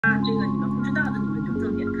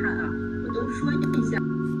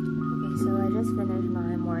so I just finished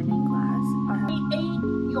my morning class. I have A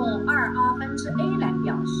用2r 分之 a 来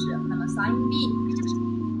表示，那么 sin b。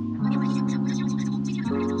这个你们不知道的同学就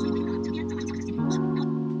可以看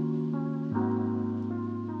啊，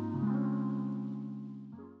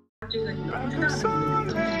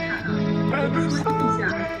我说一下，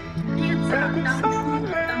这个字啊，当初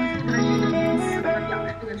它这个名词，它表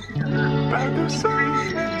示的是什么？是一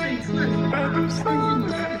开始最初的说法，但是你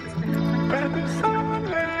们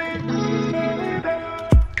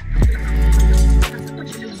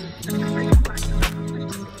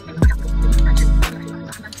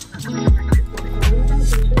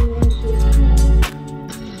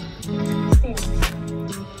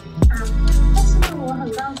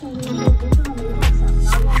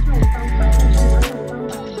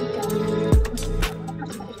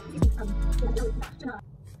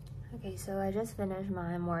Okay, so I just finished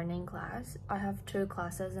my morning class. I have 2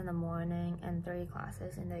 classes in the morning and 3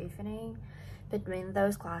 classes in the evening. Between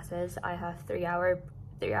those classes, I have 3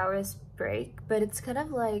 hours break, but it's kind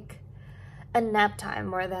of like a nap time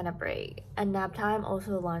more than a break. And nap time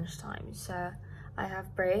also lunchtime. So I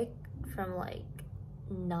have break from like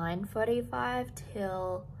 9:45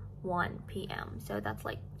 till 1 p.m. So that's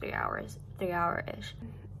like 3 hour-ish.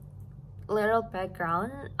 Little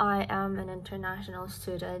background, I am an international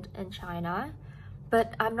student in China,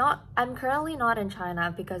 but I'm currently not in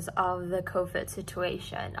China because of the COVID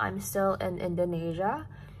situation. I'm still in Indonesia.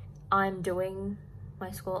 I'm doing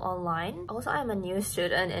my school online. Also, I'm a new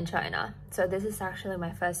student in China, so this is actually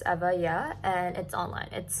my first ever year, and it's online.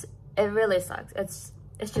 It really sucks. It's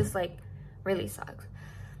just like really sucks.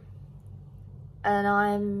 And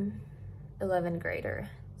I'm 11th grader,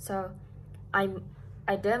 so I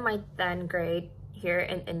did my 10th grade here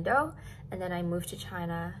in Indo, and then I moved to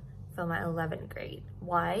China for my 11th grade.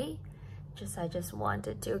 Why? I just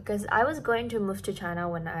wanted to, because I was going to move to China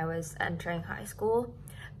when I was entering high school,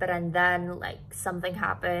 but and then like something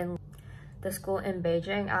happened. The school in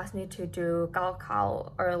Beijing asked me to do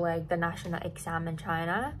xoxo, or like the national exam in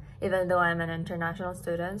China, even though I'm an international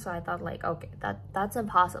student. So I thought like, okay, that's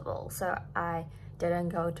impossible. So I didn't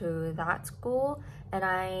go to that school, and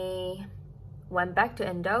I went back to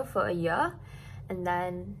Indo for a year, and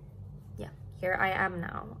then yeah, here I am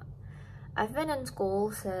now. I've been in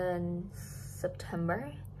school since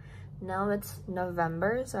September. Now it's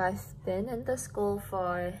November, so I've been in the school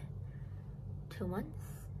for 2 months.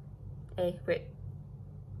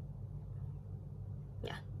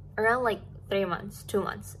 Yeah, around like 3 months, 2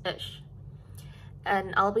 months-ish.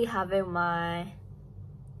 And I'll be having my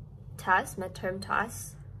midterm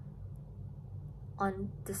test on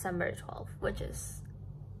December 12th, which is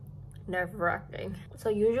nerve-wracking. So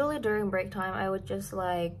usually during break time, I would just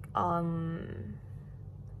like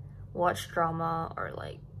watch drama or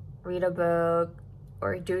like read a book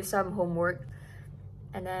or do some homework,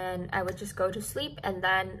 and then I would just go to sleep, and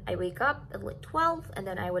then I wake up at like 12, and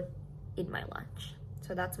then I would eat my lunch.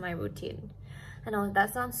 So that's my routine. I know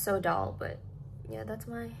that sounds so dull, but yeah, that's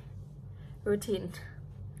my routine.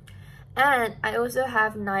 And I also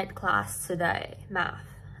have night class today, math.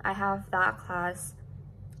 I have that class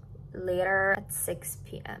later at 6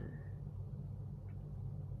 p.m.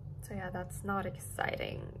 So yeah, that's not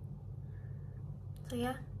exciting. So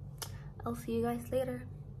yeah, I'll see you guys later.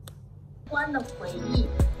 关的回忆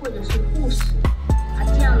或者是故事，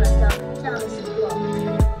这样的写作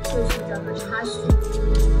就是叫做插叙。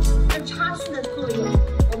那插叙的作用，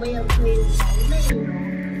我们也可以从内容、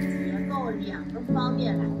结构2个方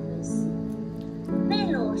面来分析。内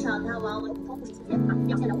容上，它往往丰富情节啊，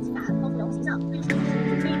表现人物情感，丰富人物形象。比如说，A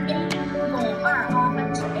用2r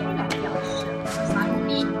分之 a 来表示，sin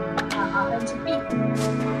b 2r 分之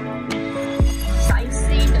b。sin c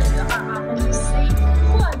等于2r 分之 c，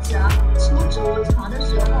 或者求周长的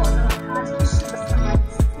时候，那么它就是3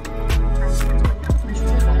次。它是作为我们说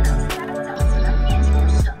的3个角形的变形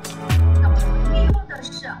式。那么我们利用的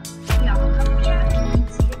是2个边以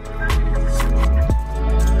及它们的情感。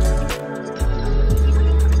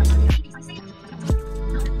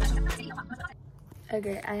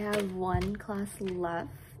Okay, I have 1 class left.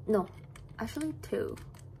 No, actually 2.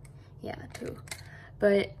 Yeah, 2.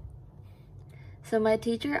 But so my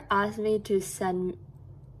teacher asked me to send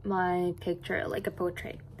my picture, like a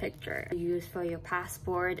portrait picture you use for your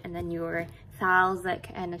passport and then your files, that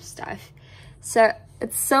kind of stuff. So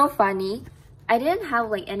it's so funny. I didn't have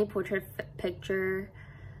like any portrait picture.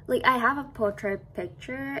 Like I have a portrait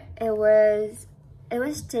picture. It was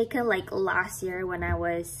taken like last year when I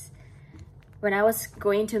was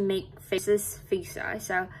going to make faces visa.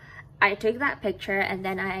 So I took that picture and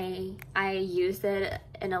then I used it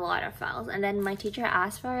in a lot of files. And then my teacher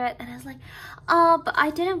asked for it, and I was like, oh, but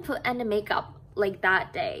I didn't put any makeup like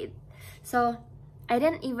that day, so I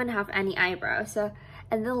didn't even have any eyebrows. So,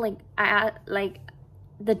 and then like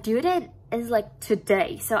the due date is like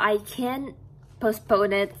today, so I can't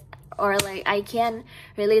postpone it, or like I can't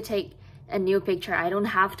really take a new picture. I don't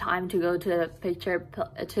have time to go to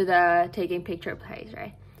the taking picture place,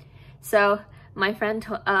 right? So my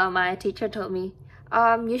teacher told me,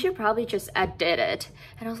 you should probably just edit it.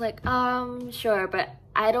 And I was like, sure, but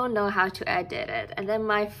I don't know how to edit it. And then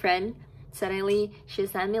my friend suddenly, she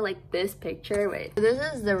sent me like this picture. Wait, this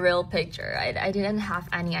is the real picture, right? I didn't have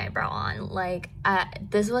any eyebrow on. Like,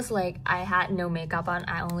 this was like, I had no makeup on.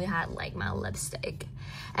 I only had like my lipstick.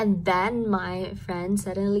 And then my friend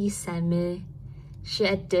suddenly sent me, she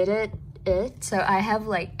edited it, so I have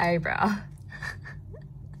like eyebrow.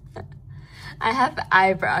 I have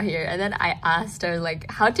eyebrow here, and then I asked her like,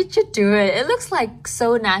 how did you do it? It looks like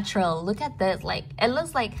so natural. Look at this, like it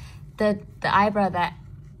looks like the eyebrow that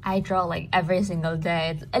I draw like every single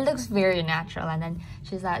day. It looks very natural. And then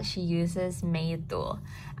she said she uses Meitu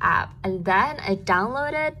app, and then I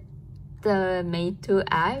downloaded the Meitu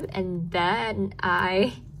app, and then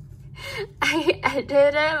I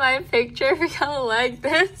edited my picture become like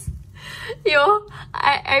this. Yo,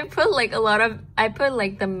 I put like I put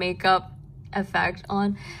like the makeup effect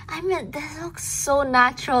on. I mean, this looks so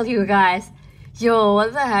natural, you guys. Yo,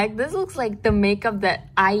 what the heck? This looks like the makeup that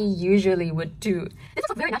I usually would do. This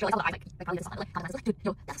looks very natural.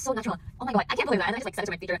 Yo, that's so natural. Oh my god, I can't believe that. And I just like sent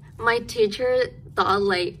it to my teacher. My teacher thought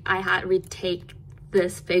like I had retaked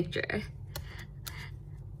this picture.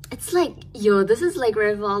 It's like, yo, this is like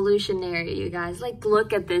revolutionary, you guys. Like,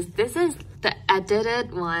 look at this. This is the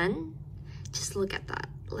edited one. Just look at that.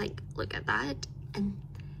 Like, look at that. And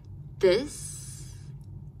this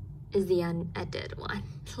is the unedited one.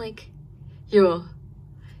 Like, yo,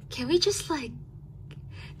 can we just like,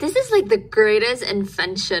 this is like the greatest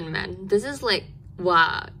invention, man. This is like,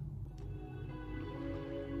 wow.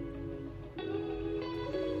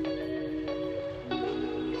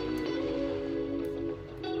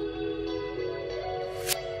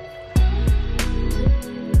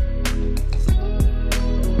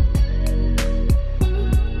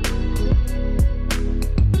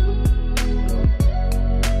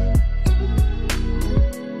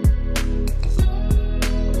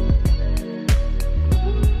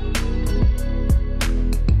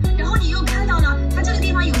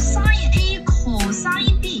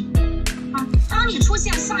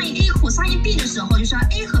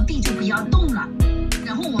 A 和 B 就不要动了，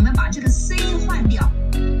然后我们把这个 C 换掉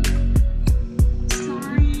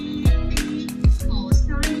 ，sin A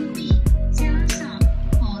cosine B 加上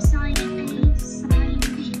cosine A sin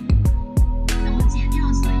B， 然后减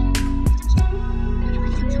掉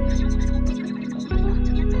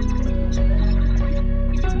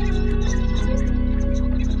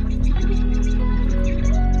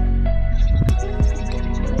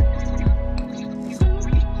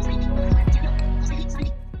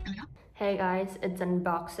guys, it's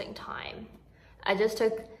unboxing time. I just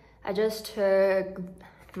took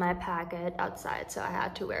my packet outside, so I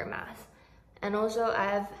had to wear a mask. And also I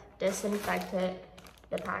have disinfected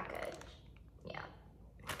the package. Yeah.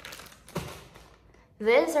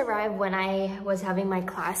 This arrived when I was having my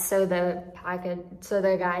class, so the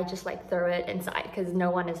guy just like threw it inside because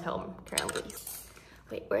no one is home currently.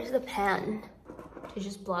 Wait, where's the pen to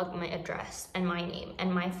just block my address and my name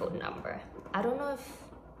and my phone number? I don't know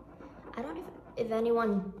if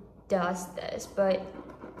anyone does this, but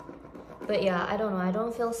yeah, I don't know. I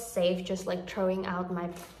don't feel safe just like throwing out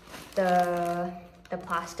the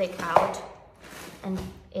plastic out, and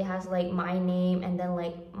it has like my name and then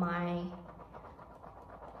like my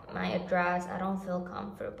address. I don't feel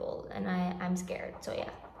comfortable, and I'm scared. So yeah.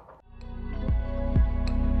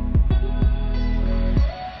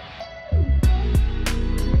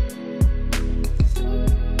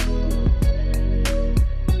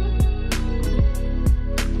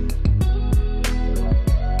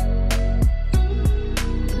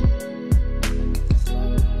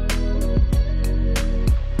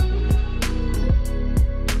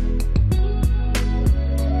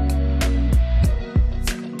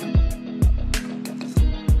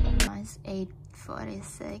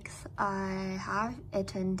 I have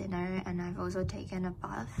eaten dinner and I've also taken a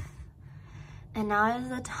bath, and now is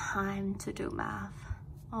the time to do math.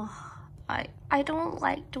 Oh, I don't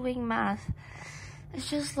like doing math. It's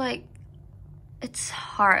just like, it's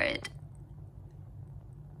hard.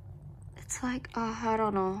 It's like, I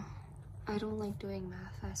don't know. I don't like doing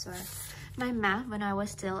math, I swear. My math when I was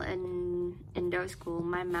still in Indo school,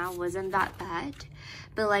 my math wasn't that bad.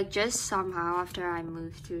 But like just somehow after I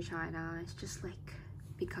moved to China, it's just like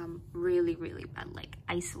become really, really bad. Like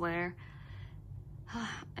I swear,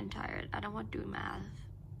 I'm tired. I don't want to do math.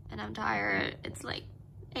 And I'm tired. It's like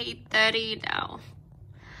 8:30 now.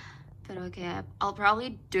 But okay, I'll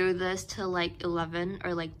probably do this till like 11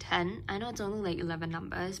 or like 10. I know it's only like 11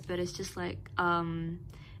 numbers, but it's just like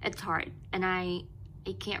it's hard and I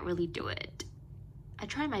can't really do it. I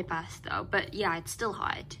try my best though, but yeah, it's still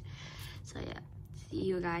hard. So yeah, see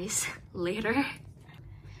you guys later.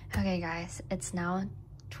 Okay guys, it's now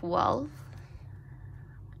 12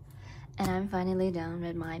 and I'm finally done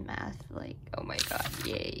with my math. Like, oh my god,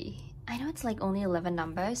 yay. I know it's like only 11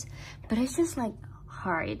 numbers, but it's just like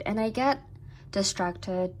hard and I get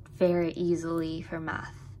distracted very easily for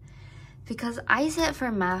math because I sit for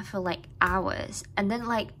math for like hours and then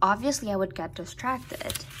like obviously I would get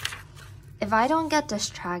distracted. If I don't get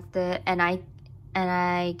distracted and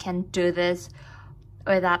I can do this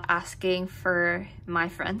without asking for my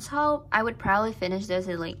friend's help, I would probably finish this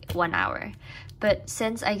in like 1 hour. But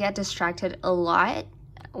since I get distracted a lot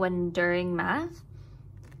when during math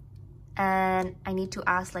and I need to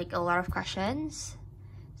ask like a lot of questions,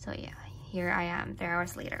 so yeah, here I am 3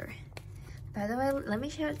 hours later. By the way, let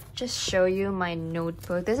me just show you my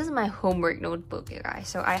notebook. This is my homework notebook, you guys.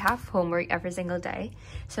 So I have homework every single day.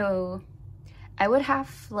 So I would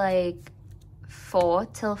have like 4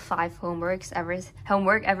 till 5 homework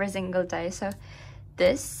every single day. So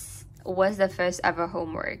this was the first ever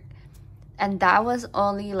homework. And that was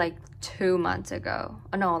only like 2 months ago.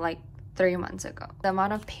 Oh no, like 3 months ago. The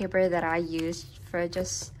amount of paper that I used for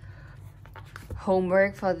just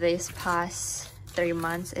homework for this past 3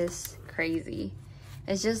 months is crazy.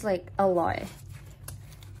 It's just like a lot.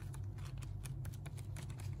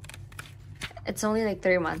 It's only like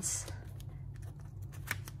 3 months.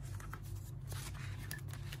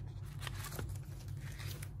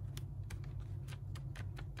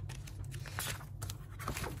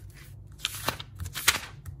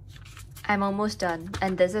 I'm almost done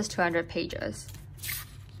and this is 200 pages.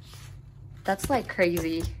 That's like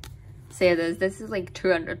crazy. Say this is like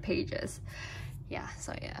 200 pages. Yeah,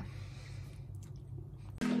 so yeah.